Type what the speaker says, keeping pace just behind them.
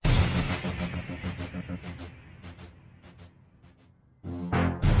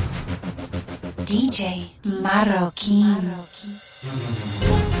DJ Marroquín.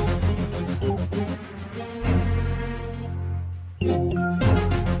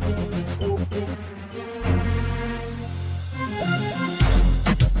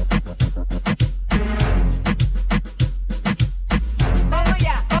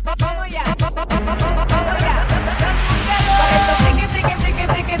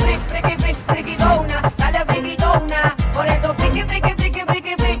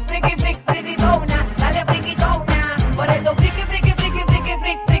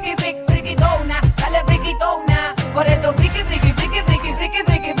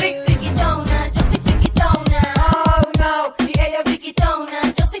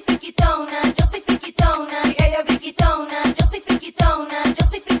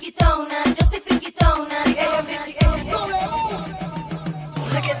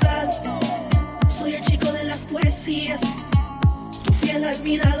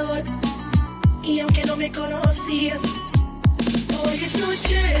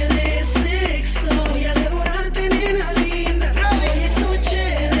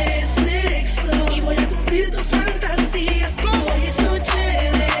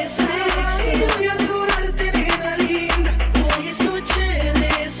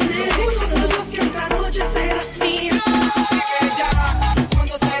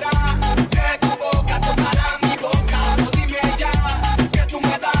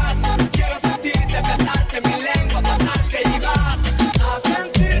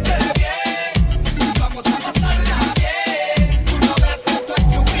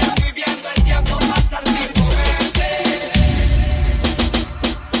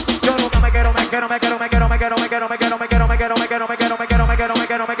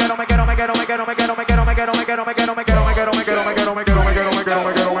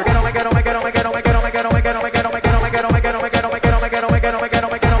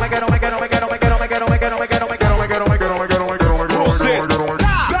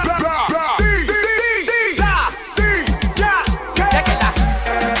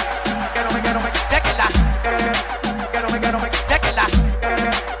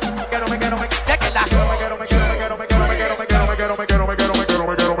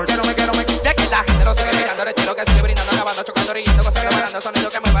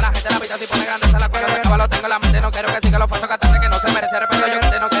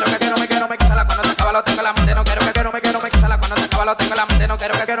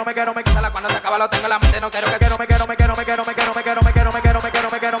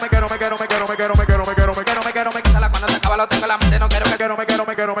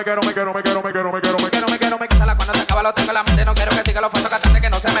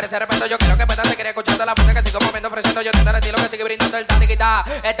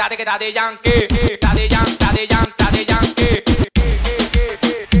 Daddy Yankee, Daddy Yankee, Daddy Yankee, Daddy Yankee.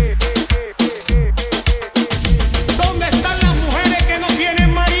 ¿Dónde están las mujeres que no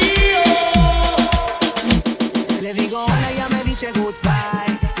tienen marido? Le digo hola, ella me dice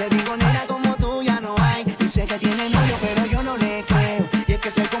goodbye. Le digo nena, como tú ya no hay. Dice que tiene novio, pero yo no le creo. Y es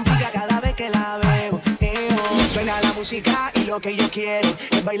que se complica cada vez que la veo. Suena la música y lo que yo quiero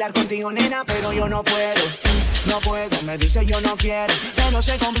es bailar contigo, nena, pero yo no puedo. No puedo, me dice yo no quiero, pero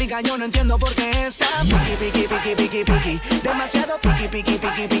se complica, yo no entiendo por qué está piqui, piqui, piqui, piqui, piqui. Demasiado piqui, piqui,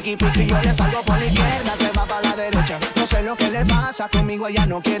 piqui, piqui, piqui. Si yo le salgo por la izquierda, se va para la derecha. No sé lo que le pasa, conmigo ella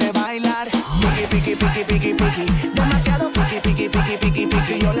no quiere bailar. Piqui, piqui, piqui, piqui, piqui. Demasiado piqui, piqui, piqui, piqui, piqui.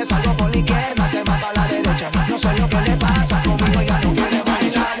 Si yo le salgo por la izquierda, se va para la derecha. No sé lo que le pasa, conmigo ella no quiere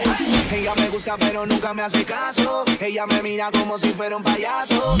bailar. Ella me gusta pero nunca me hace caso. Ella me mira como si fuera un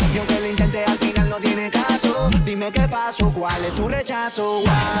payaso. Y aunque lo intenté al final no tiene caso. Dime qué pasó, cuál es tu rechazo, why.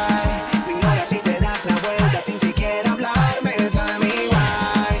 Me ignoras si te das la vuelta sin siquiera hablarme. Esa es mi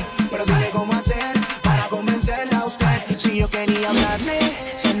why. Pero dime cómo hacer para convencerla a usted. Si yo quería hablarle,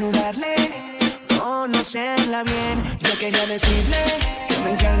 saludarle, conocerla bien. Yo quería decirle que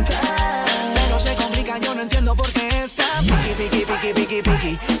me encanta. Pero se complica, yo no entiendo por qué está piqui, piqui, piqui, piqui,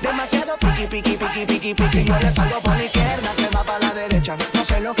 piqui. Demasiado piqui, piqui, piqui, piqui, piqui. Si yo le salgo por la izquierda, se va para la derecha. No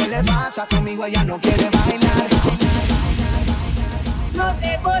sé lo que le pasa, conmigo ella no quiere bailar. No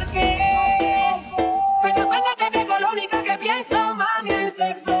sé por qué, pero cuando te veo lo único que pienso, mami, es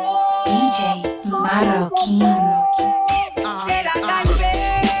sexo. DJ Marroquín. Será tal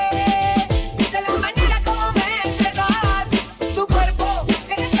vez de la manera como me entregas tu cuerpo,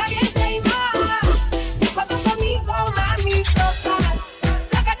 eres caliente y más. Cuando conmigo, mami, tocas,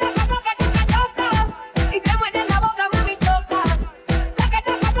 sácate la boca, tú me tocas, y te muerde la boca, mami, tocas.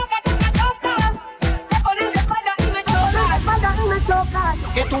 Sácate la boca, tú me tocas, te pones la espalda y me tocas.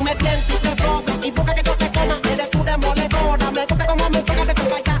 Que tú me tienes, tú te focas y busca que yo te coma. Eres tú demoledora, me toca como me toca de tu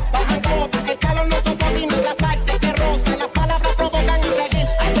baila. Baja el bote, el calor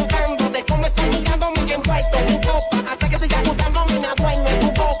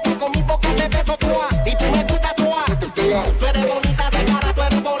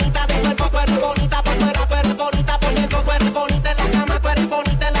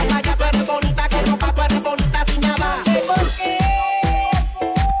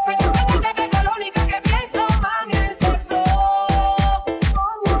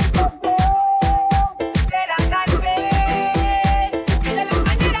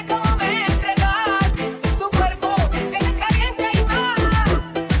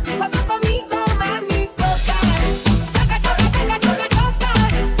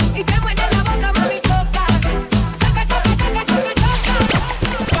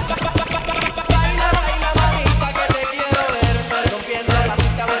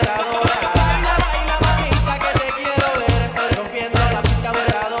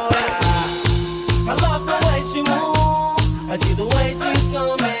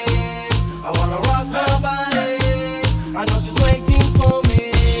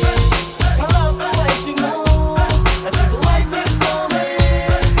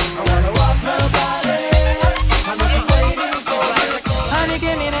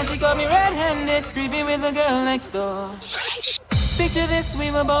this,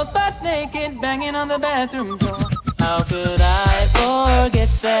 we were both butt naked, banging on the bathroom floor. How could I forget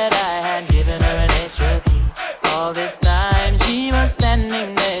that I had given her an extra key? All this time she was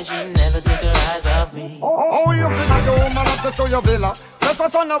standing there, she never took her eyes off me. Oh, you bring your woman access to your villa. Just for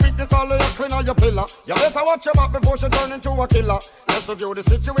son of weakness, all of your clean on your pillar. You better watch your back before she turn into a killer. Just review the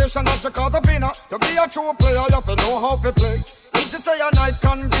situation that you call the winner. To be a true player, you have to know how to play. If she say a night,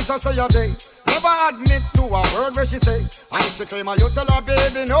 convince her say a day. Never admit to a word where she say. And if she claim her, you tell her,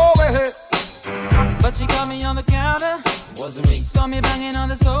 baby, no way. But she caught me on the counter. Wasn't me. Saw me banging on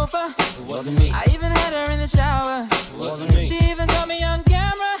the sofa. It wasn't me. I even had her in the shower. It wasn't me. She even caught me on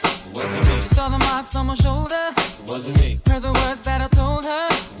camera. It wasn't me. She saw the marks on my shoulder. It wasn't me. Heard the words that I told her.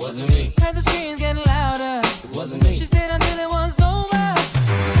 It wasn't me. Heard the screams getting louder. It wasn't me. She stayed until it was over.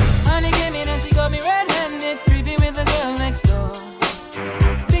 Honey came in and she got me red-handed, creepy with the girl next door.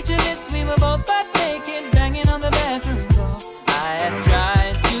 Picture this, we were both butt naked, banging on the bathroom floor. I had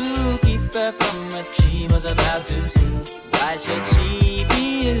tried to keep her from what she was about to see. Why should she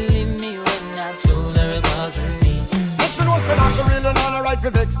believe me when I told her it wasn't me? Make she know say that she really not a right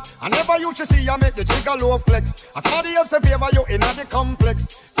for vex. I never used to see her make the jigger low flex. As somebody else in favor you in the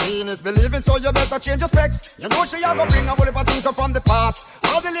complex. Seeing is believing, so you better change your specs. You know she a go bring a whole heap of things up from the past.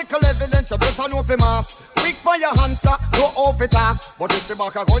 All the little evidence you better know for mass. Quick for your answer, no off it up. But if she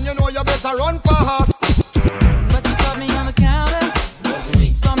back a gun, you know you better run fast. But she caught me on the counter. It wasn't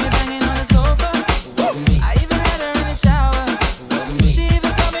me. Saw me banging on the sofa. It wasn't me. I even had her in the shower. It wasn't me. She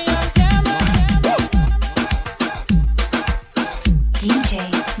even caught me on camera.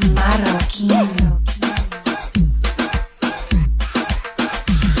 DJ Marroquín.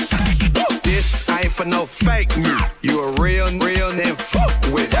 This ain't for no fake me. You a real, then fuck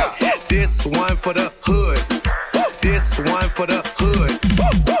with it. This one for the hood. This one for the hood.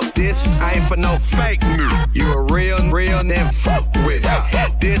 This ain't for no fake me. You a real, then fuck with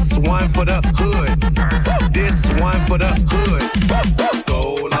it. This one for the hood. This one for the hood.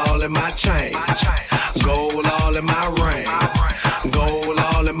 Gold all in my chain. Gold all in my ring. Gold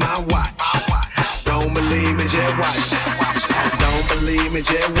all in my watch. Don't believe me, just watch. Don't believe me,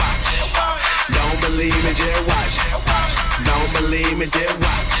 just watch. Don't believe me, just watch. Don't believe me, just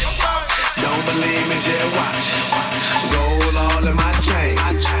watch. Don't believe me, just watch. Gold all in my chain.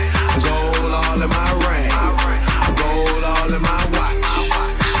 Gold all in my ring. Gold all in my watch.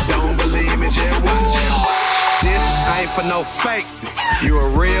 Don't believe me, just watch. This ain't for no fake. You a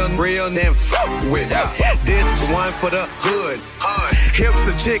real, then fuck with it. This one for the hood.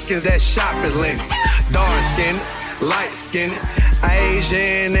 Hipster chickens that shop at Lennox. Dark skin, light skin,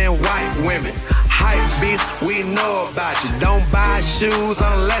 Asian and white women. Hype beast, we know about you. Don't buy shoes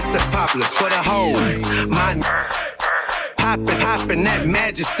unless they're popular. For the whole, my poppin' that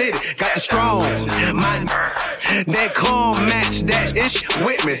Magic City. Got the strong, my then come match that ish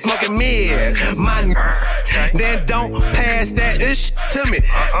with me. Smoking mid, my then don't pass that ish to me.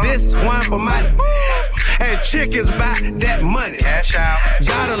 This one for my and chickens buy that money. Cash out.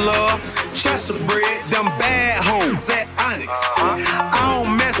 Gotta love Chester bread, them bad hoes at Onyx. I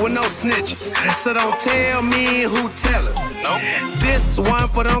don't mess with no snitches, so don't tell me who tell it. Nope. This one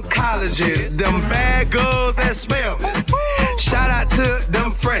for them colleges, them bad girls that smell me. Shout out to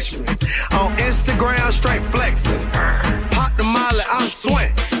them freshmen on Instagram, straight flexing. Pop the molly, I'm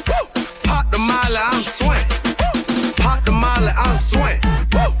swing. Pop the molly, I'm swing. Pop the molly, I'm swing.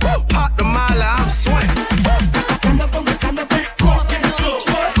 Pop the molly, I'm swing.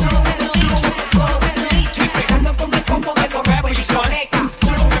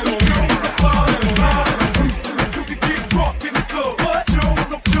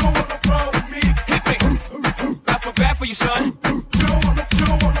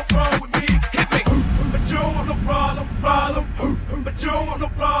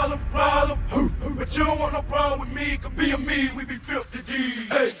 But you don't want no problem with me, could be a me, we be 50 G's.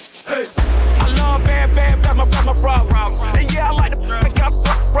 Hey, hey. I love bad, my problem. And yeah, I like the make out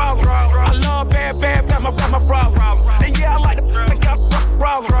problem. I love bad, my problem. And yeah, I like the make out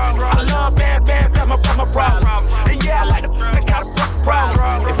problem. I love bad, my problem. And yeah, I like the make out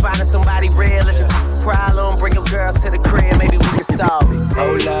problem. If finding somebody real is your problem, bring your girls to the crib, maybe we can solve it.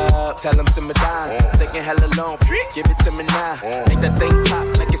 Hold up, tell them simmer down. Taking hella long, give it to me now. Make that thing pop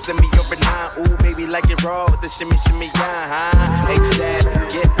like it's in me over now. Ooh, baby, like it raw with the shimmy, yeah, huh? ASAP,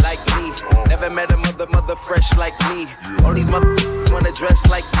 get like me. Never met a mother fresh like me. All these motherfuckers wanna dress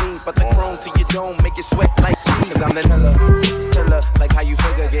like me, but the chrome to your dome make it sweat like me. Cause I'm the killer, like how you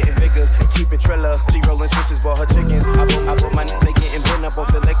figure, getting figures, keep it triller. She rolling switches, bought her chickens. I bought my they getting bent up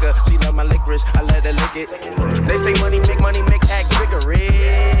off the liquor. She love my licorice, I let her lick it. They say money make act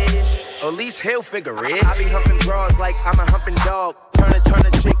vigorous. At least he'll figure it. I be humping broads like I'm a humping dog. Turn it to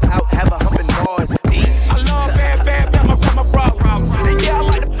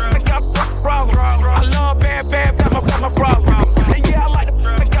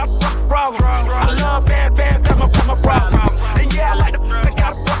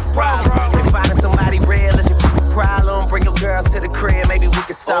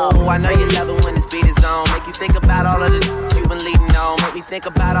think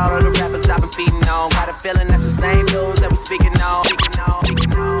about all of the rappers I've been feeding on. Got a feeling that's the same news that we speaking on.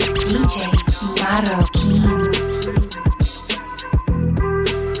 DJ Marroquín.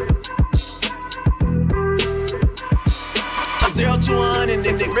 0 to 100,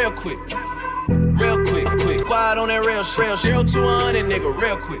 nigga, real quick. Real quick, quick. Squad on that real shit. 0 to 100, nigga,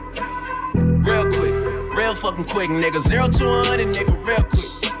 real quick. Real quick. Real fucking quick, nigga. 0 to 100, nigga, real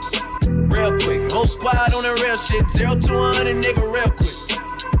quick. Real quick. Whole squad on that real shit. 0 to 100, nigga, real quick.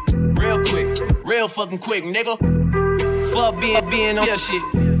 Real quick. Real fucking quick, nigga. Fuck being on that shit.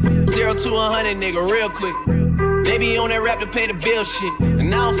 0 to 100, nigga, real quick. They be on that rap to pay the bill shit.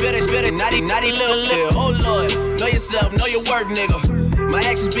 And I don't feel that naughty little. Oh Lord, know yourself, know your worth, nigga. My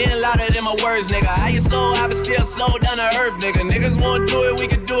actions being louder than my words, nigga. How you so high but still so down to earth, nigga. Niggas wanna do it, we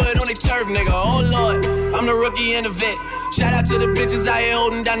can do it on their turf, nigga. Oh Lord, I'm the rookie and the vet. Shout out to the bitches out here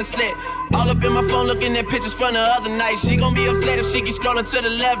holding down the set. All up in my phone looking at pictures from the other night. She gon' be upset if she keep scrolling to the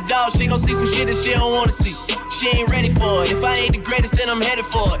left, dog. She gon' see some shit that she don't wanna see. She ain't ready for it. If I ain't the greatest, then I'm headed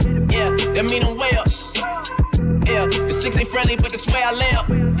for it. Yeah, that mean I'm way up. Yeah, the 6 ain't friendly, but that's where I lay up.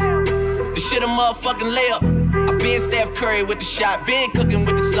 The shit a motherfucking layup. I been Steph Curry with the shot, been cooking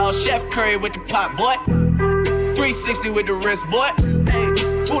with the sauce, Chef Curry with the pot, boy. 360 with the wrist, boy. Hey,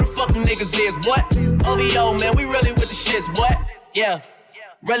 who the fucking niggas is, boy? OVO, man, we really with the shits, boy. Yeah,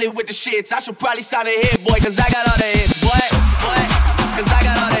 really with the shits. I should probably sign a hit, boy, cause I got all the hits, boy. Cause I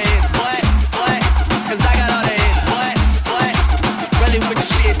got all the hits, boy. Cause I got all the hits, boy. Really with the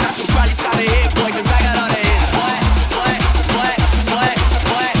shits. I should probably sign a hit, boy, cause I got all the hits, boy.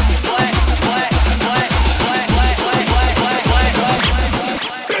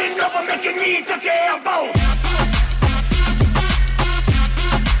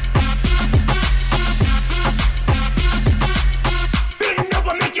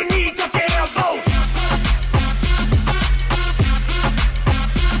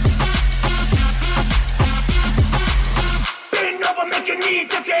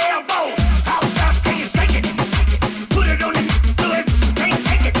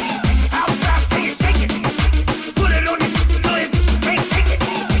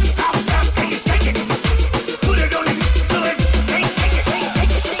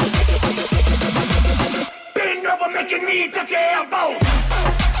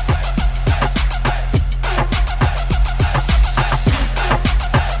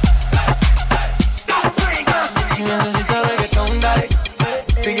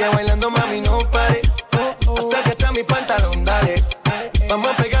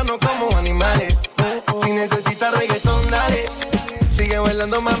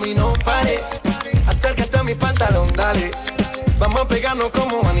 Mami, no pare, acércate a mi pantalón, dale. Vamos a pegarnos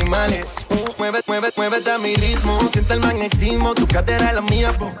como animales. Muévete a mi ritmo, siente el magnetismo. Tu cadera es la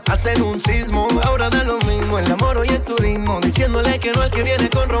mía, hacen un sismo. Ahora da lo mismo, el amor y el turismo. Diciéndole que no al que viene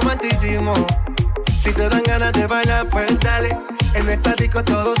con romanticismo. Si te dan ganas de bailar, pues dale. En esta disco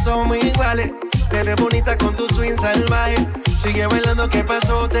todos somos iguales. Te ves bonita con tu swing salvaje. Sigue bailando, ¿qué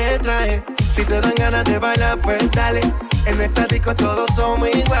pasó? Te traje. Si te dan ganas de bailar, pues dale. En esta disco todos somos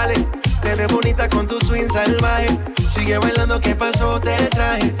iguales. Te ves bonita con tu swing salvaje. Sigue bailando, ¿qué pasó? Te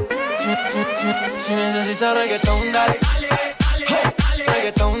traje. Si necesitas reggaetón, dale.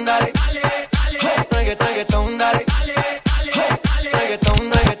 Reggaetón, dale. Reggaetón, dale. Reggaetón.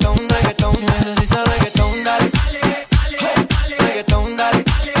 Si necesitas reggaetón, dale. Reggaetón, dale.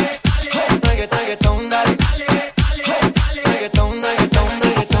 Reggaetón, dale.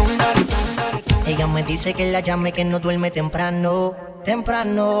 Reggaetón, dale. Ella me dice que la llame, que no duerme temprano.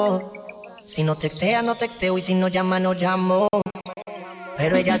 Si no textea, no texteo, y si no llama, no llamo.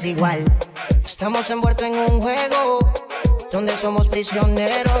 Pero ella es igual. Estamos envueltos en un juego donde somos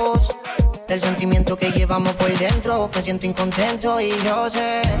prisioneros del sentimiento que llevamos por dentro. Me siento incontento y yo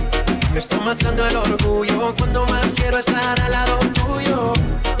sé. Me está matando el orgullo cuando más quiero estar al lado tuyo.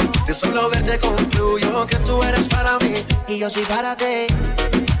 De solo verte concluyo que tú eres para mí y yo soy para ti.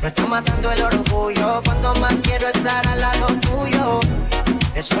 Me está matando el orgullo cuando más quiero estar al lado tuyo.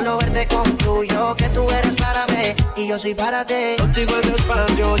 De solo verte concluyo que tú eres para mí y yo soy para ti. Contigo en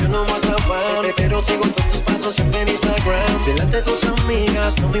despacio, yo no muestro afán, pero sigo todos tus pasos siempre en Instagram. Delante de tus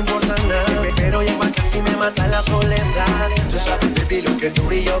amigas no me importa nada, pero ya casi me mata la soledad. Tú sabes, baby, lo que tú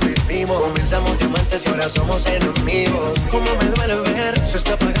y yo vivimos. Comenzamos diamantes y ahora somos enemigos. Cómo me duele ver, se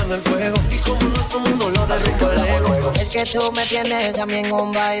está apagando el fuego y como nuestro mundo lo derrumba luego. Es que tú me tienes a mí en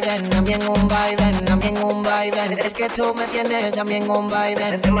un vaivén, a mí en un vaivén, a mí en un vaivén. Es que tú me tienes a mí en un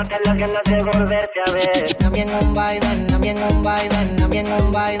vaivén. Te mata lo que no te volverte a ver. A mí en un vaivén, a mí en un vaivén, a mí en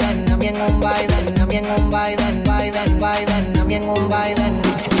un vaivén, a mí en un vaivén, a mí en un vaivén, vaivén, a mí en un vaivén.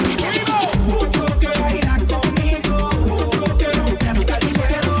 Mucho que bailar conmigo, mucho que romper el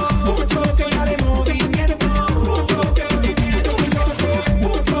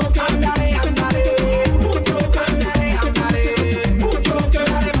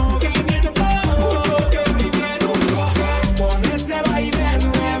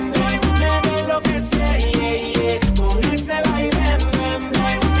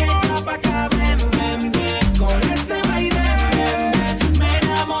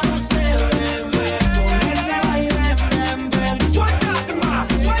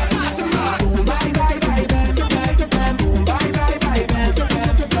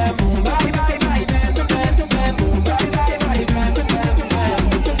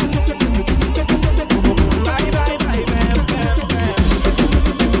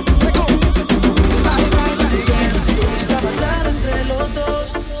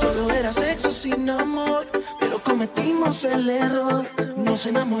Todo era sexo sin amor, pero cometimos el error. Nos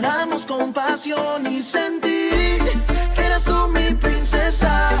enamoramos con pasión y sentí que eras tú mi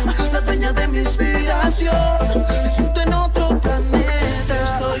princesa, la dueña de mi inspiración. Me siento en otro planeta,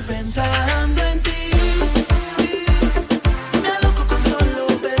 estoy pensando en ti. Me aloco con solo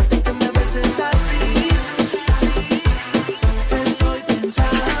verte y que me beses así. Estoy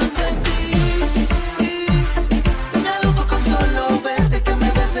pensando en ti. Me aloco con solo verte y que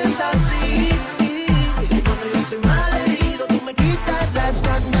me beses así. Y cuando yo estoy mal herido, tú me quitas las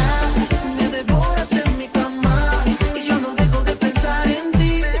ganas, me devoras en mi cama y yo no dejo de pensar en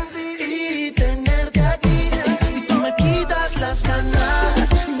ti y tenerte aquí. Y tú me quitas las ganas,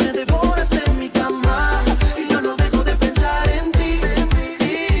 me devoras en mi cama y yo no dejo de pensar en ti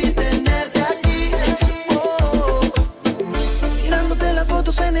y tenerte aquí. Oh. Mirándote las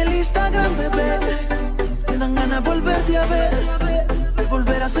fotos en el Instagram, bebé, me dan ganas de volverte a ver, de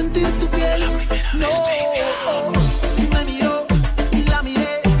volver a sentir tu piel. No, me miró, la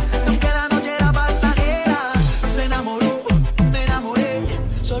miré, aunque la noche era pasajera. Se enamoró, me enamoré.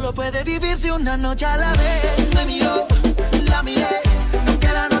 Solo puede vivirse una noche a la vez. Me miró, la miré, aunque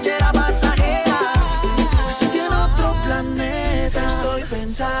la noche era pasajera. Me sentí en otro planeta. Estoy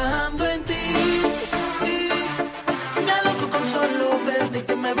pensando en ti. Me aloco con solo verte y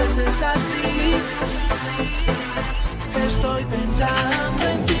que me beses así. Estoy pensando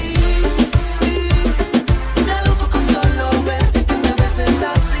en ti. Me aloco con solo verte y que me beses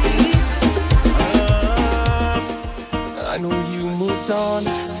así. I know you moved on.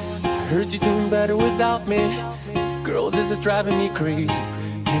 I heard you doing better without me. Girl, this is driving me crazy.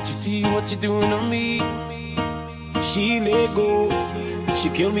 Can't you see what you're doing to me? She let go. She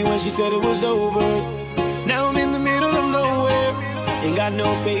killed me when she said it was over. Now I'm in the middle of nowhere. Ain't got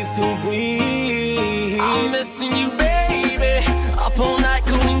no space to breathe. I'm missing you, baby. Up all night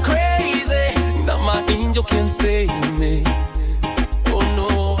going crazy. Now my angel can save me. Oh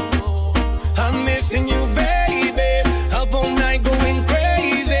no. I'm missing you, baby. Up all night going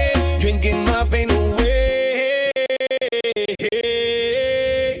crazy. Drinking my pain away.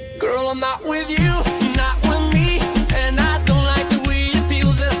 Girl, I'm not with you, not with me. And I don't like the way it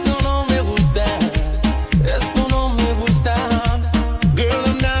feels. Esto no me gusta. Esto no me gusta. Girl,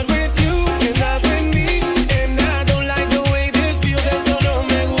 I'm not with you, you're not with me. And I don't like the way this feels. Esto no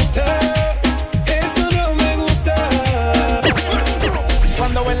me gusta. Esto no me gusta.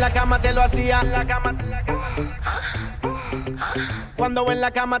 Cuando en la cama te lo hacía. Cuando en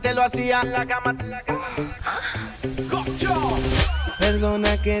la cama te lo hacía.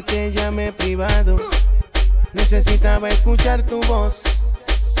 Perdona que te llame privado. Necesitaba escuchar tu voz.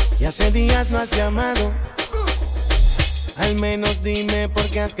 Y hace días no has llamado. Al menos dime por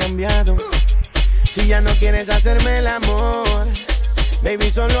qué has cambiado. Si ya no quieres hacerme el amor,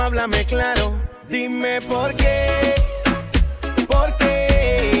 baby, solo háblame claro. Dime por qué. ¿Por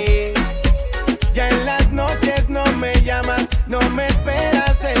qué? Ya en las noches no me llamas, no me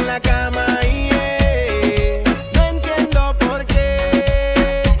esperas en la cama. No entiendo por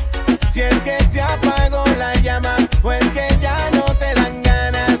qué. Si es que se apagó la llama, pues que ya no te dan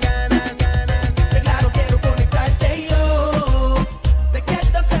ganas. Claro, quiero conectarte yo. Te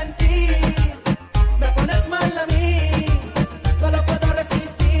quiero sentir. Me pones mal a mí. No lo puedo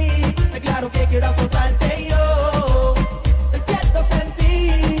resistir. Claro que quiero azotarte yo. Te quiero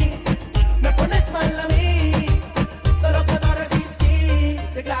sentir. Me pones mal a mí. No lo puedo resistir.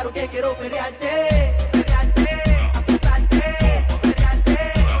 Claro que quiero pelearte.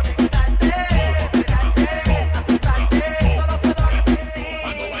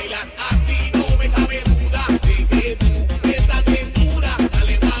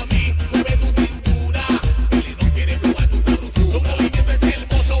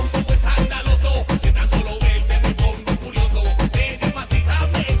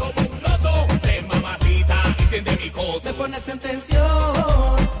 Me pones en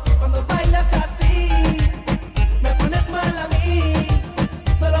tensión cuando bailas así. Me pones mal a mí.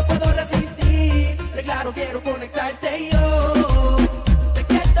 No lo puedo resistir. De claro quiero conectarte yo. Te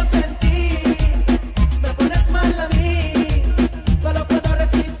quiero sentir. Me pones mal a mí. No lo puedo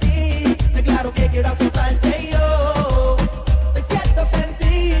resistir. De claro que quiero azotarte yo. Te quiero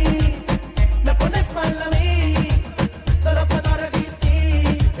sentir. Me pones mal a mí. No lo puedo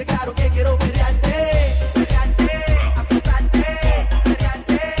resistir. De claro que quiero pelearte.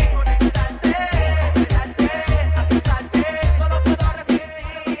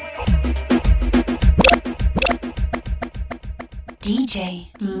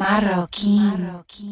 DJ Marroquín.